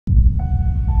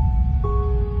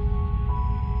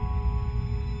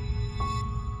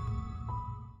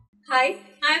Hi,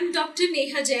 I am Dr.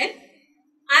 Neha Jain.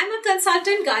 I am a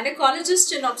consultant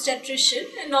gynecologist and obstetrician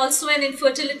and also an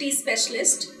infertility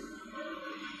specialist.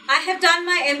 I have done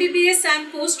my MBBS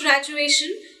and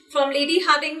post-graduation from Lady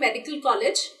Hardinge Medical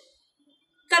College.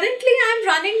 Currently, I am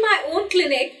running my own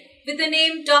clinic with the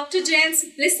name Dr. Jain's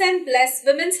Bliss and Bless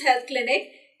Women's Health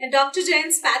Clinic and Dr.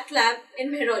 Jain's Path Lab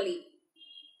in Mehrauli.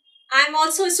 I am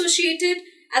also associated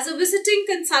as a visiting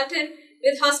consultant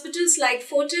with hospitals like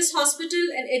Fortis Hospital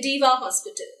and Ediva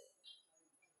Hospital.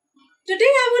 Today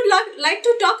I would like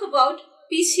to talk about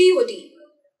PCOD,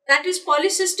 that is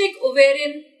Polycystic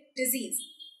Ovarian Disease.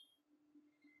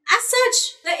 As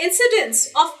such, the incidence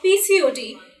of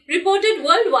PCOD reported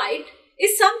worldwide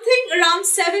is something around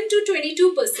 7 to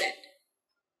 22%.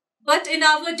 But in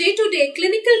our day-to-day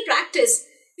clinical practice,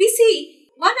 we see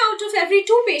 1 out of every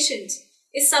 2 patients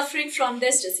is suffering from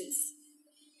this disease.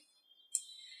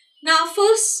 Now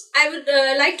first, I would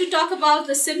like to talk about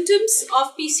the symptoms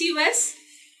of PCOS.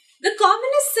 The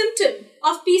commonest symptom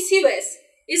of PCOS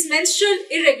is menstrual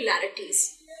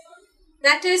irregularities.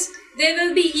 That is, there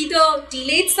will be either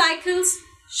delayed cycles,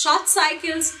 short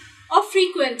cycles, or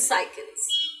frequent cycles.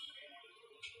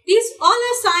 These all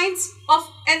are signs of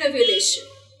an ovulation.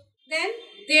 Then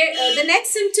the next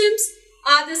symptoms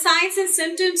are the signs and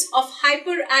symptoms of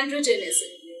hyperandrogenism.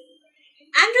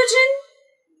 Androgen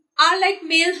are like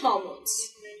male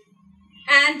hormones,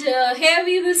 and here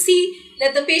we will see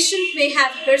that the patient may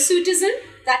have hirsutism,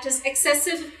 that is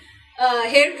excessive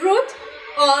hair growth,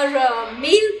 or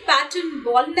male pattern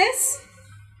baldness,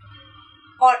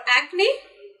 or acne.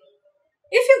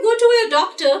 If you go to your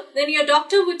doctor, then your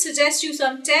doctor would suggest you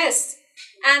some tests,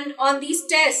 and on these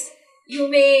tests you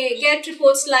may get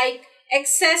reports like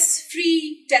excess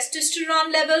free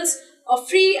testosterone levels or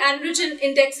free androgen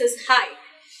index is high.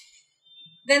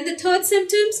 Then the third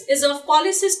symptoms is of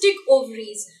polycystic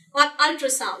ovaries on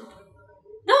ultrasound.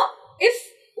 Now, if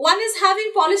one is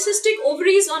having polycystic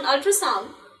ovaries on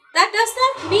ultrasound, that does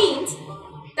not mean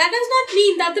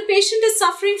that the patient is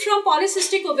suffering from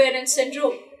polycystic ovarian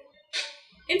syndrome.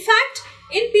 In fact,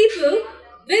 in people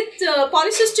with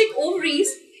polycystic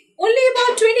ovaries, only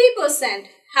about 20%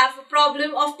 have a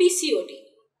problem of PCOD.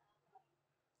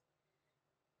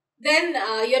 Then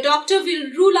your doctor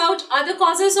will rule out other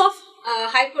causes of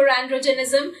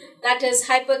hyperandrogenism, that is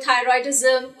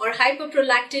hypothyroidism or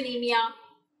hyperprolactinemia.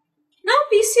 Now,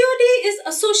 PCOD is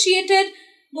associated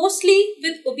mostly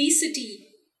with obesity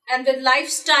and with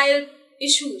lifestyle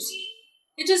issues.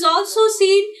 It is also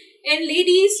seen in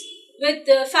ladies with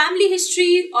the family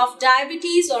history of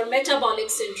diabetes or metabolic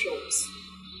syndromes.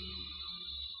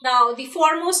 Now, the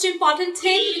foremost important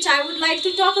thing which I would like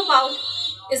to talk about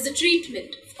is the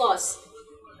treatment, of course.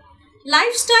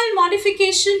 Lifestyle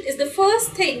modification is the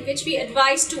first thing which we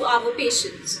advise to our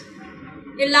patients.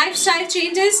 In lifestyle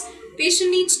changes, patient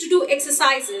needs to do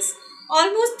exercises.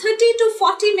 Almost 30 to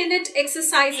 40-minute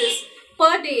exercises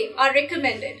per day are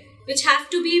recommended, which have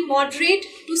to be moderate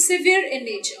to severe in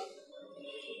nature.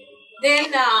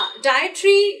 Then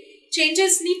dietary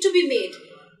changes need to be made.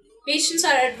 Patients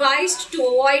are advised to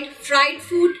avoid fried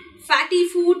food, fatty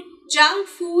food, junk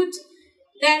food.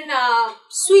 Then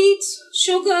sweets,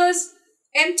 sugars,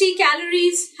 empty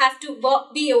calories have to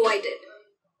be avoided.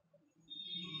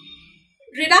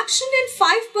 Reduction in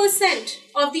 5%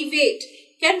 of the weight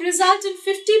can result in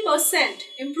 50%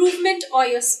 improvement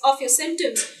of your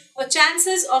symptoms or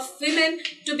chances of women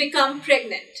to become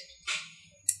pregnant.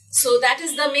 So that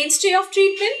is the mainstay of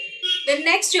treatment. Then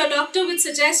next, your doctor would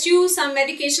suggest you some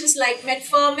medications like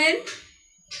metformin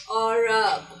or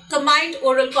combined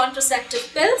oral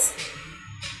contraceptive pills.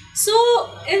 So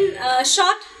in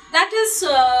short, that is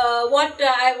what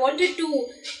I wanted to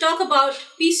talk about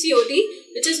PCOD,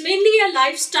 which is mainly a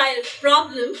lifestyle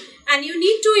problem, and you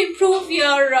need to improve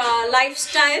your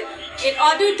lifestyle in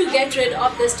order to get rid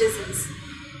of this disease.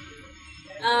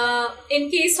 In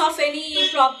case of any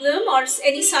problem or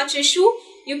any such issue,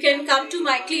 you can come to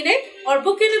my clinic or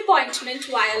book an appointment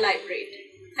via Lybrate.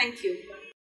 Thank you.